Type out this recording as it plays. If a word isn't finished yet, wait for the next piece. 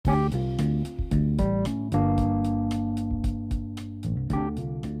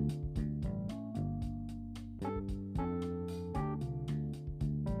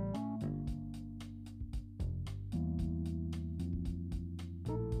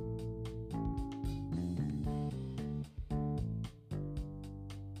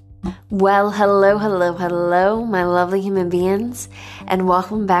Well, hello, my lovely human beings, and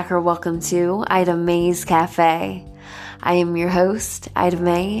welcome back or welcome to Ida May's Cafe. I am your host, Ida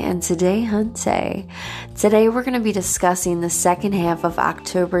May, and today we're going to be discussing the second half of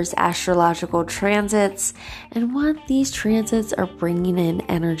October's astrological transits and what these transits are bringing in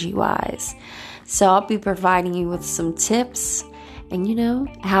energy-wise. So I'll be providing you with some tips and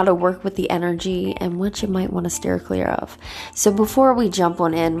how to work with the energy and what you might want to steer clear of. So before we jump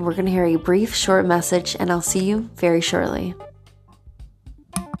on in, we're going to hear a brief short message and I'll see you very shortly.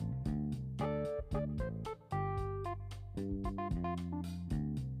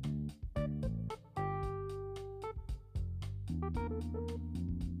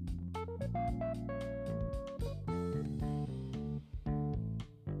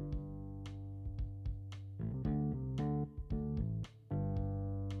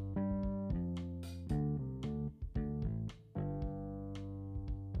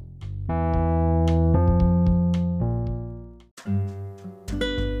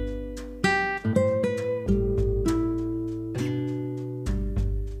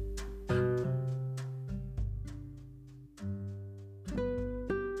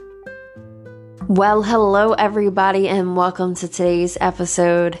 Well, hello everybody and welcome to today's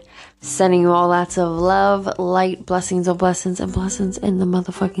episode. Sending you all lots of love, light, blessings of blessings, and blessings in the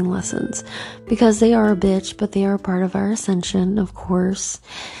motherfucking lessons. Because they are a bitch, but they are part of our ascension, of course.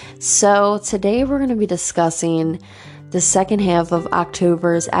 So today we're going to be discussing the second half of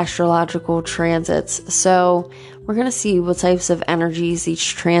October's astrological transits. So we're going to see what types of energies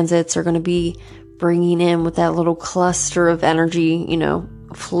each transits are going to be bringing in with that little cluster of energy,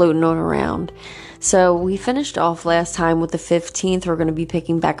 floating on around. So we finished off last time with the 15th. We're going to be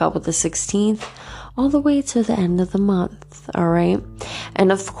picking back up with the 16th all the way to the end of the month. All right.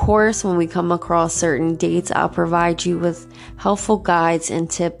 And of course, when we come across certain dates, I'll provide you with helpful guides and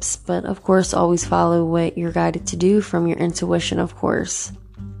tips. But of course, always follow what you're guided to do from your intuition, of course.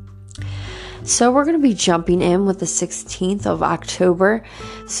 So we're going to be jumping in with the 16th of October.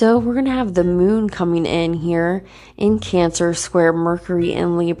 So we're going to have the moon coming in here in Cancer, square Mercury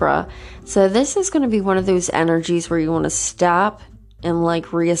and Libra. So this is going to be one of those energies where you want to stop and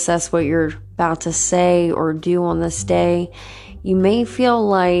reassess what you're about to say or do on this day. You may feel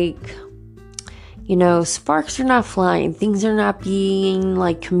like, sparks are not flying. Things are not being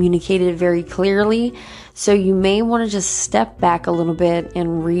communicated very clearly. So you may want to just step back a little bit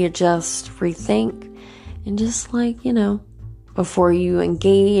and readjust, rethink, and just before you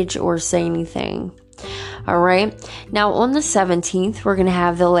engage or say anything. All right. Now on the 17th, we're going to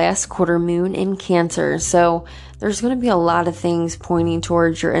have the last quarter moon in Cancer. So there's going to be a lot of things pointing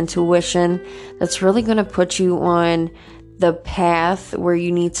towards your intuition that's really going to put you on the path where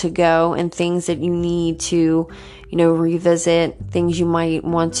you need to go and things that you need to, revisit, things you might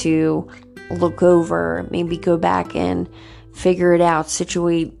want to look over, maybe go back and figure it out,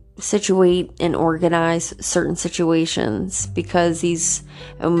 situate and organize certain situations, because these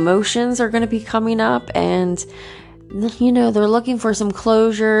emotions are going to be coming up and they're looking for some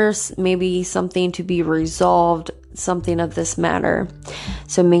closures, maybe something to be resolved, something of this matter.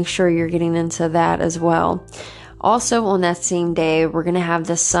 So make sure you're getting into that as well. Also on that same day, we're going to have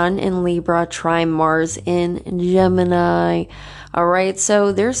the Sun in Libra trine Mars in Gemini. All right,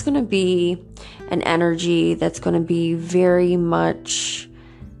 so there's going to be an energy that's going to be very much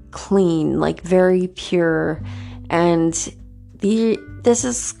clean, very pure. And this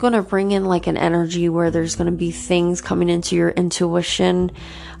is going to bring in an energy where there's going to be things coming into your intuition.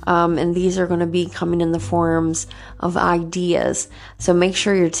 And these are going to be coming in the forms of ideas. So make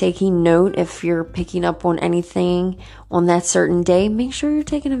sure you're taking note if you're picking up on anything on that certain day. Make sure you're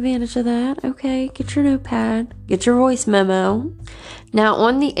taking advantage of that. Okay, get your notepad, get your voice memo. Now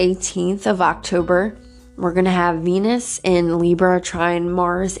on the 18th of October, we're going to have Venus in Libra trine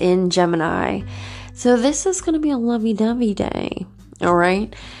Mars in Gemini. So this is going to be a lovey-dovey day. All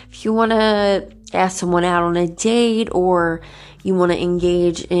right. If you want to ask someone out on a date, or you want to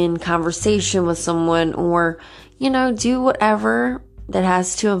engage in conversation with someone, or, do whatever that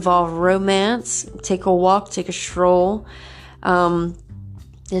has to involve romance, take a walk, take a stroll.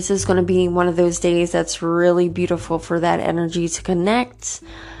 This is going to be one of those days that's really beautiful for that energy to connect,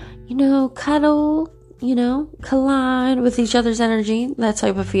 cuddle, collide with each other's energy, that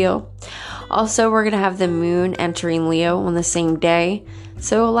type of feel. Also, we're going to have the moon entering Leo on the same day.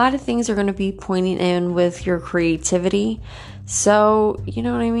 So a lot of things are going to be pointing in with your creativity. So, you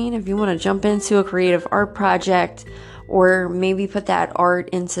know what I mean? If you want to jump into a creative art project, or maybe put that art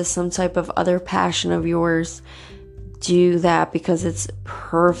into some type of other passion of yours, do that, because it's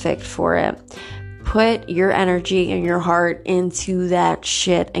perfect for it. put your energy and your heart into that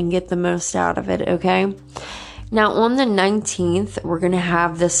shit and get the most out of it, okay? Now, on the 19th, we're going to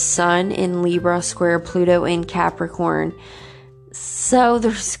have the Sun in Libra square Pluto in Capricorn. So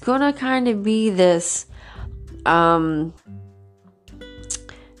there's going to kind of be this kind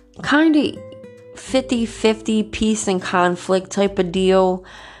of 50-50 peace and conflict type of deal,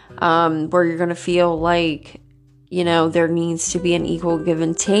 where you're going to feel like, you know, there needs to be an equal give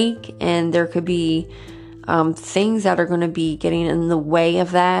and take, and there could be things that are going to be getting in the way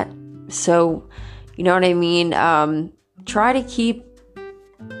of that. So, you know what I mean? Try to keep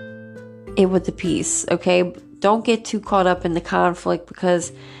it with the peace, okay? Don't get too caught up in the conflict,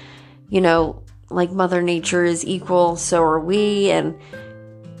 because, you know, like Mother Nature is equal, so are we, and,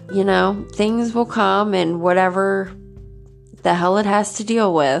 you know, things will come, and whatever the hell it has to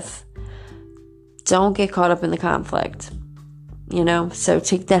deal with, don't get caught up in the conflict, you know? So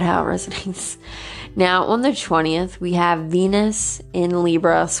take that how it resonates. Now, on the 20th, we have Venus in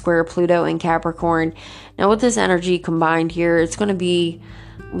Libra square Pluto in Capricorn. Now, with this energy combined here, it's going to be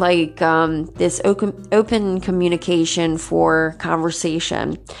like this open communication for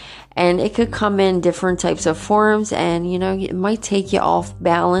conversation. And it could come in different types of forms, and, you know, it might take you off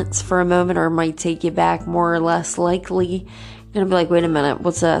balance for a moment, or it might take you back more or less likely. You're going to be like, wait a minute,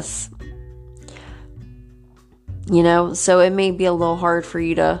 what's this? You know, so it may be a little hard for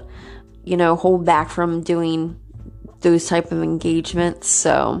you to, you know, hold back from doing those type of engagements.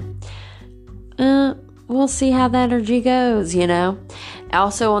 So, we'll see how that energy goes, you know.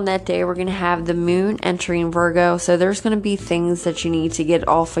 Also, on that day, we're going to have the moon entering Virgo. So there's going to be things that you need to get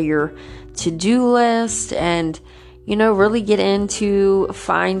off of your to-do list, and, you know, really get into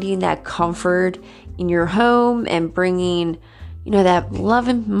finding that comfort in your home and bringing, you know, that love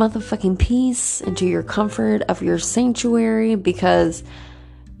and motherfucking peace into your comfort of your sanctuary, because,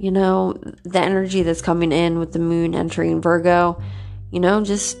 you know, the energy that's coming in with the moon entering Virgo, you know,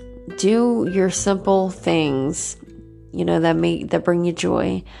 just do your simple things, you know, that bring you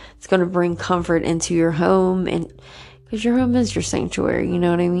joy. It's going to bring comfort into your home, and because your home is your sanctuary, you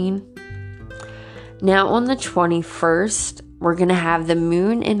know what I mean? Now, on the 21st, we're going to have the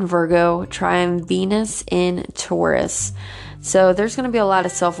moon in Virgo trining Venus in Taurus. So there's going to be a lot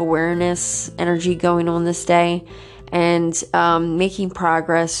of self-awareness energy going on this day, and making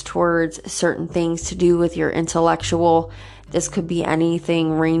progress towards certain things to do with your intellectual. This could be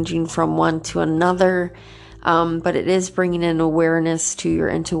anything ranging from one to another, but it is bringing in awareness to your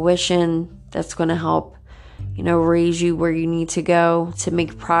intuition that's going to help, you know, raise you where you need to go to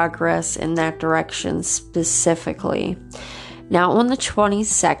make progress in that direction specifically. Now, on the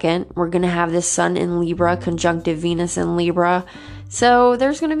 22nd, we're going to have the Sun in Libra conjunctive Venus in Libra. So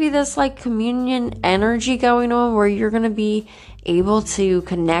there's going to be this like communion energy going on, where you're going to be able to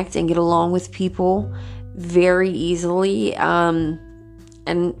connect and get along with people very easily. And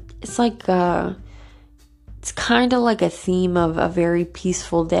it's like, it's kind of like a theme of a very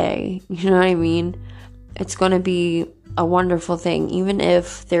peaceful day. You know what I mean? It's going to be a wonderful thing. Even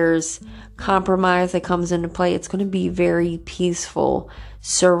if there's compromise that comes into play, it's going to be very peaceful,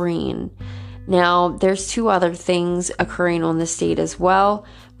 serene. Now, there's two other things occurring on this date as well.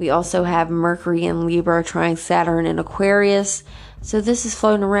 We also have Mercury in Libra trying Saturn in Aquarius. So this is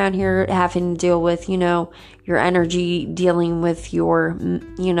floating around here, having to deal with, you know, your energy, dealing with your,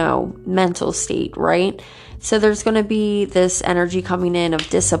 you know, mental state, right? So there's going to be this energy coming in of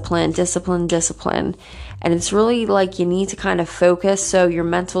discipline. And it's really like you need to kind of focus. So your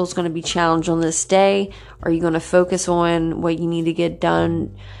mental is going to be challenged on this day. Are you going to focus on what you need to get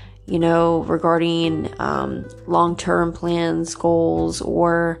done, you know, regarding long-term plans, goals,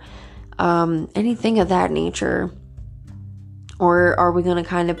 or anything of that nature? Or are we going to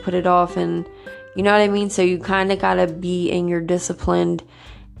kind of put it off, and, you know what I mean? So you kind of got to be in your disciplined,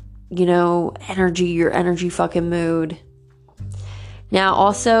 you know, energy, your energy fucking mood. Now,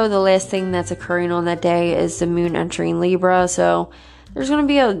 also, the last thing that's occurring on that day is the moon entering Libra. So there's going to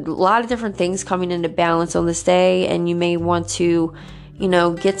be a lot of different things coming into balance on this day, and you may want to, you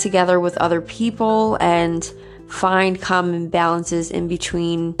know, get together with other people and find common balances in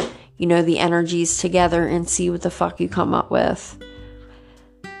between, you know, the energies together, and see what the fuck you come up with.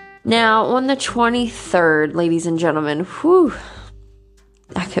 Now, on the 23rd, ladies and gentlemen, whew,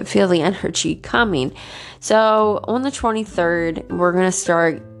 I could feel the energy coming. So, on the 23rd, we're going to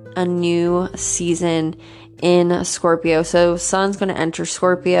start a new season in Scorpio. So, Sun's going to enter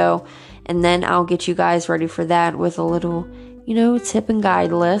Scorpio, and then I'll get you guys ready for that with a little, you know, tip and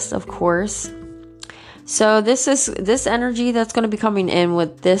guide list, of course. So this energy that's going to be coming in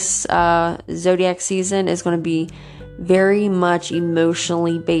with this zodiac season is going to be very much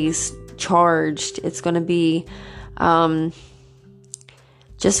emotionally based, charged. It's going to be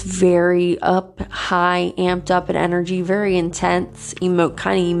just very up, high, amped up in energy, very intense,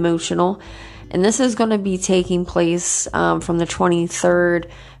 kind of emotional. And this is going to be taking place from the 23rd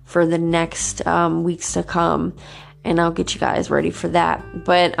for the next weeks to come. And I'll get you guys ready for that.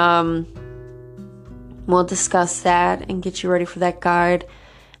 But we'll discuss that and get you ready for that guide.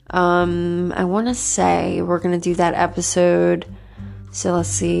 I want to say we're going to do that episode. So let's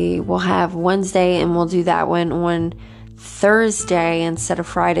see. We'll have Wednesday and we'll do that one on Thursday instead of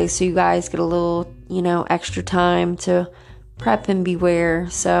Friday. So you guys get a little, extra time to prep and beware.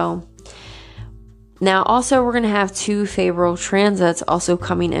 So now also we're going to have 2 favorable transits also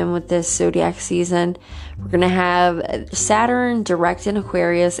coming in with this zodiac season. We're going to have Saturn direct in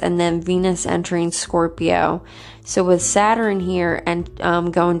Aquarius and then Venus entering Scorpio. So with Saturn here and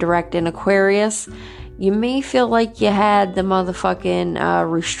going direct in Aquarius, you may feel like you had the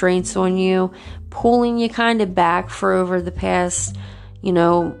motherfucking restraints on you, pulling you kind of back for over the past,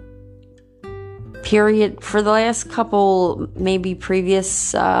 period, for the last couple, maybe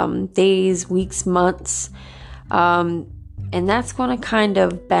previous days, weeks, months. And that's going to kind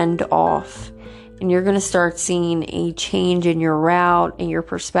of bend off. And you're going to start seeing a change in your route, in your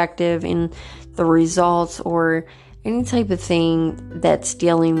perspective, in the results, or any type of thing that's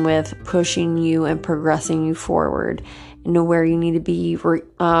dealing with pushing you and progressing you forward into where you need to be,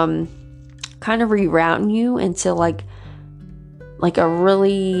 kind of rerouting you into like a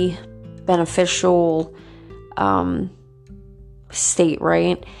really beneficial state,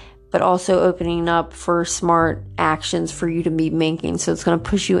 right? But also opening up for smart actions for you to be making. So it's going to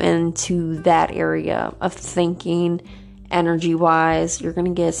push you into that area of thinking, energy-wise. You're going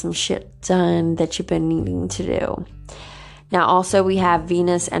to get some shit done that you've been needing to do. Now, also, we have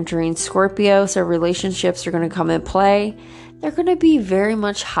Venus entering Scorpio, so relationships are going to come in play. They're going to be very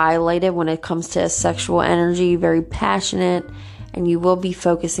much highlighted when it comes to sexual energy, very passionate, and you will be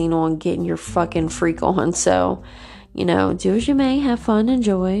focusing on getting your fucking freak on. So, do as you may, have fun,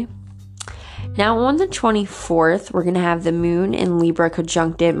 enjoy. Now, on the 24th, we're going to have the moon in Libra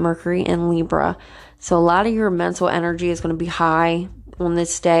conjuncted Mercury in Libra. So, a lot of your mental energy is going to be high on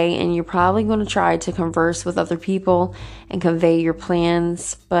this day, and you're probably going to try to converse with other people and convey your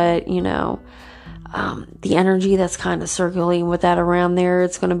plans. But, the energy that's kind of circulating with that around there,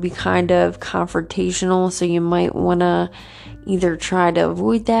 it's going to be kind of confrontational. So, you might want to either try to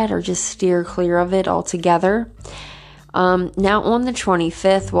avoid that or just steer clear of it altogether. Now on the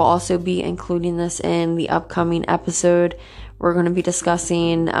 25th, we'll also be including this in the upcoming episode. We're going to be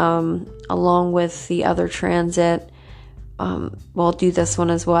discussing, along with the other transit, we'll do this one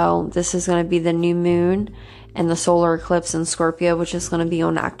as well. This is going to be the new moon and the solar eclipse in Scorpio, which is going to be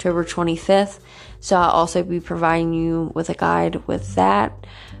on October 25th. So I'll also be providing you with a guide with that,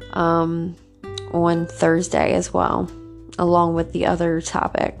 on Thursday as well, along with the other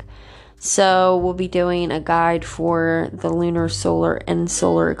topic. So we'll be doing a guide for the lunar, solar, and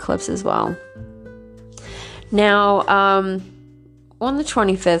solar eclipse as well. Now, on the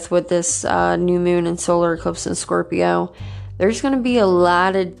 25th with this new moon and solar eclipse in Scorpio, there's going to be a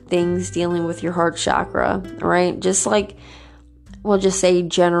lot of things dealing with your heart chakra, right? Just like, we'll just say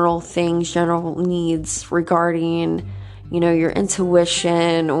general things, general needs regarding, your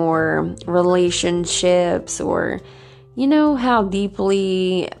intuition or relationships, or how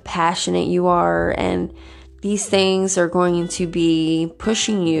deeply passionate you are, and these things are going to be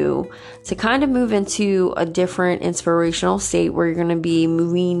pushing you to kind of move into a different inspirational state where you're going to be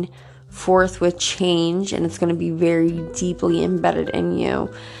moving forth with change, and it's going to be very deeply embedded in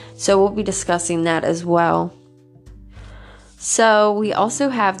you. So we'll be discussing that as well. So we also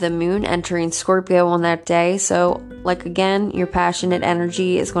have the moon entering Scorpio on that day. So again, your passionate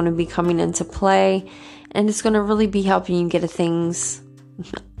energy is going to be coming into play. And it's going to really be helping you get things,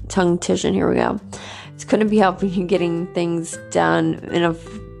 tongue titian, here we go. It's going to be helping you getting things done in a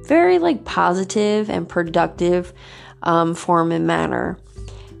very positive and productive form and manner.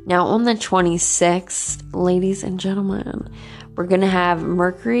 Now on the 26th, ladies and gentlemen, we're going to have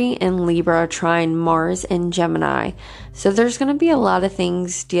Mercury in Libra trine Mars in Gemini. So there's going to be a lot of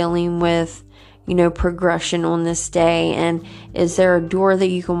things dealing with progression on this day, and is there a door that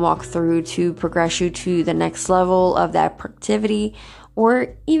you can walk through to progress you to the next level of that productivity,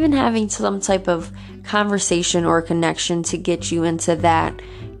 or even having some type of conversation or connection to get you into that,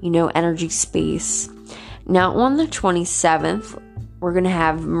 energy space. Now on the 27th, we're going to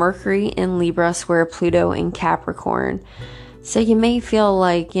have Mercury in Libra square Pluto in Capricorn. So you may feel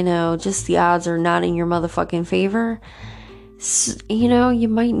like, just the odds are not in your motherfucking favor. You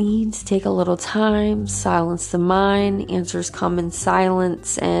might need to take a little time, silence the mind. Answers come in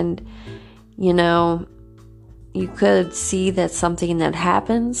silence, and you could see that something that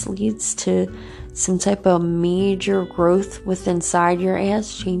happens leads to some type of major growth within inside your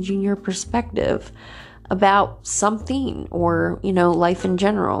ass, changing your perspective about something or, life in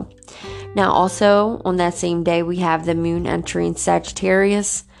general. Now, also on that same day, we have the moon entering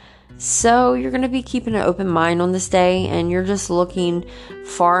Sagittarius. So you're going to be keeping an open mind on this day, and you're just looking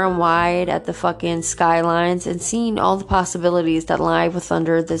far and wide at the fucking skylines and seeing all the possibilities that lie with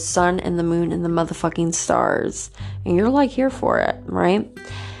under the sun and the moon and the motherfucking stars. And you're like here for it, right?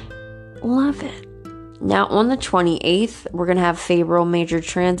 Love it. Now on the 28th, we're going to have favorable major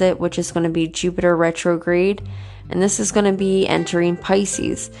transit, which is going to be Jupiter retrograde. And this is going to be entering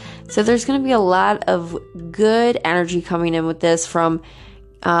Pisces. So there's going to be a lot of good energy coming in with this from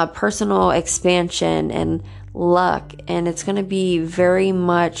personal expansion and luck, and it's going to be very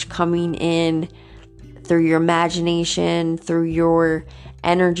much coming in through your imagination, through your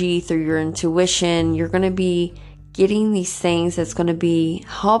energy, through your intuition. You're going to be getting these things that's going to be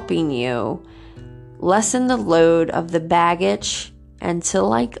helping you lessen the load of the baggage and to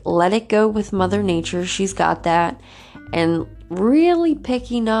let it go with Mother Nature. She's got that, and really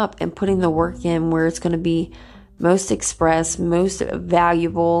picking up and putting the work in where it's going to be most express, most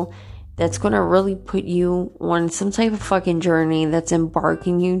valuable, that's going to really put you on some type of fucking journey that's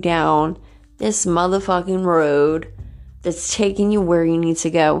embarking you down this motherfucking road that's taking you where you need to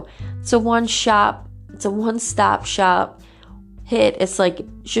go. It's a one-stop shop hit. It's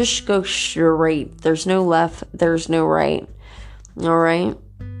like, just go straight. There's no left, there's no right. All right?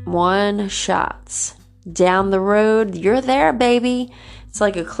 One shot down the road, you're there, baby. It's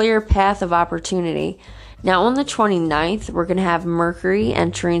like a clear path of opportunity. Now, on the 29th, we're going to have Mercury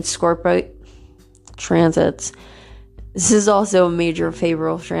entering Scorpio transits. This is also a major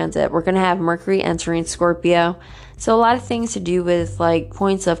favorable transit. We're going to have Mercury entering Scorpio. So a lot of things to do with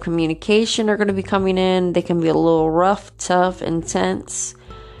points of communication are going to be coming in. They can be a little rough, tough, intense,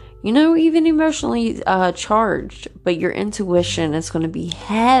 even emotionally charged. But your intuition is going to be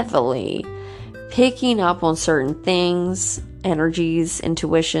heavily picking up on certain things, energies,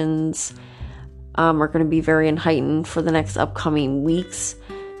 intuitions. Are going to be very heightened for the next upcoming weeks.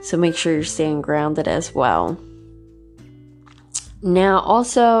 So make sure you're staying grounded as well. Now,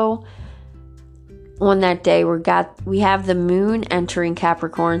 also on that day, we have the moon entering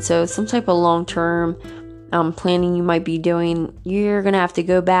Capricorn. So some type of long-term planning you might be doing. You're going to have to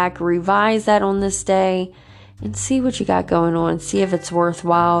go back, revise that on this day, and see what you got going on. See if it's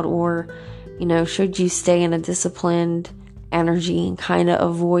worthwhile, or, should you stay in a disciplined energy and kind of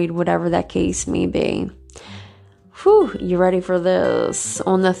avoid whatever that case may be. Whew, you ready for this?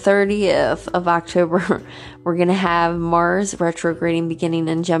 On the 30th of October, we're going to have Mars retrograding beginning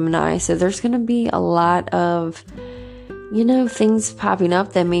in Gemini. So there's going to be a lot of, things popping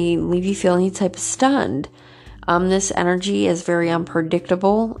up that may leave you feeling type of stunned. This energy is very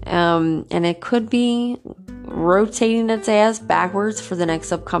unpredictable, and it could be rotating its ass backwards for the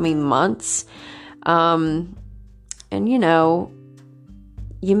next upcoming months. And you may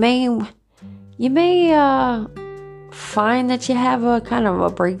find that you have a kind of a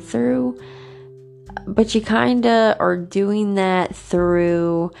breakthrough, but you kind of are doing that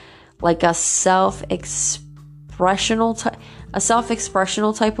through a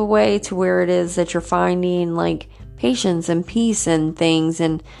self-expressional type of way, to where it is that you're finding patience and peace and things,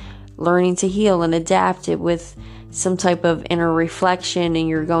 and learning to heal and adapt it with some type of inner reflection, and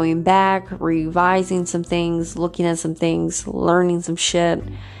you're going back, revising some things, looking at some things, learning some shit,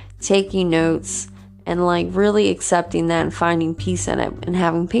 taking notes, and really accepting that and finding peace in it and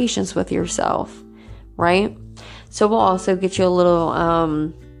having patience with yourself, right? So we'll also get you a little,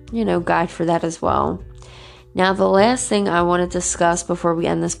 guide for that as well. Now, the last thing I want to discuss before we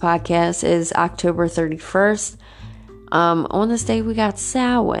end this podcast is October 31st. On this day, we got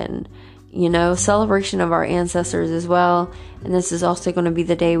Samhain. Celebration of our ancestors as well. And this is also going to be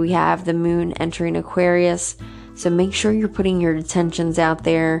the day we have the moon entering Aquarius. So make sure you're putting your intentions out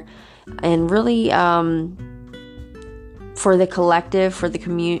there, and really for the collective, for the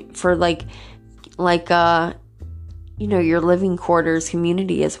community, for your living quarters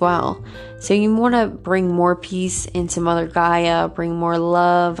community as well. So you want to bring more peace into Mother Gaia, bring more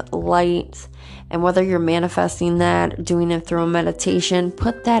love, light. And whether you're manifesting that, doing it through a meditation,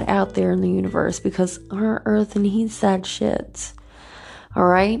 put that out there in the universe, because our earth needs that shit. All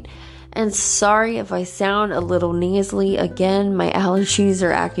right? And sorry if I sound a little nasally. Again, my allergies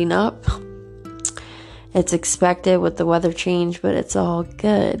are acting up. It's expected with the weather change, but it's all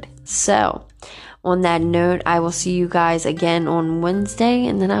good. So, On that note, I will see you guys again on Wednesday,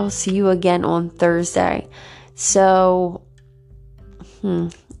 and then I will see you again on Thursday. So,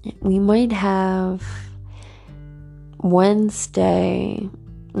 we might have Wednesday.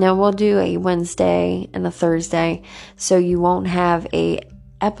 Now we'll do a Wednesday and a Thursday, so you won't have a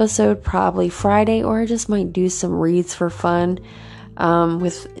episode probably Friday, or I just might do some reads for fun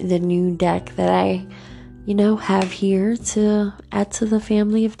with the new deck that I have here to add to the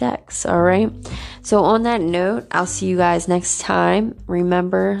family of decks. All right. So on that note, I'll see you guys next time.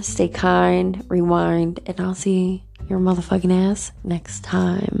 Remember, stay kind, rewind, and I'll see your motherfucking ass next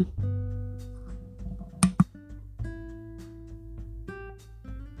time.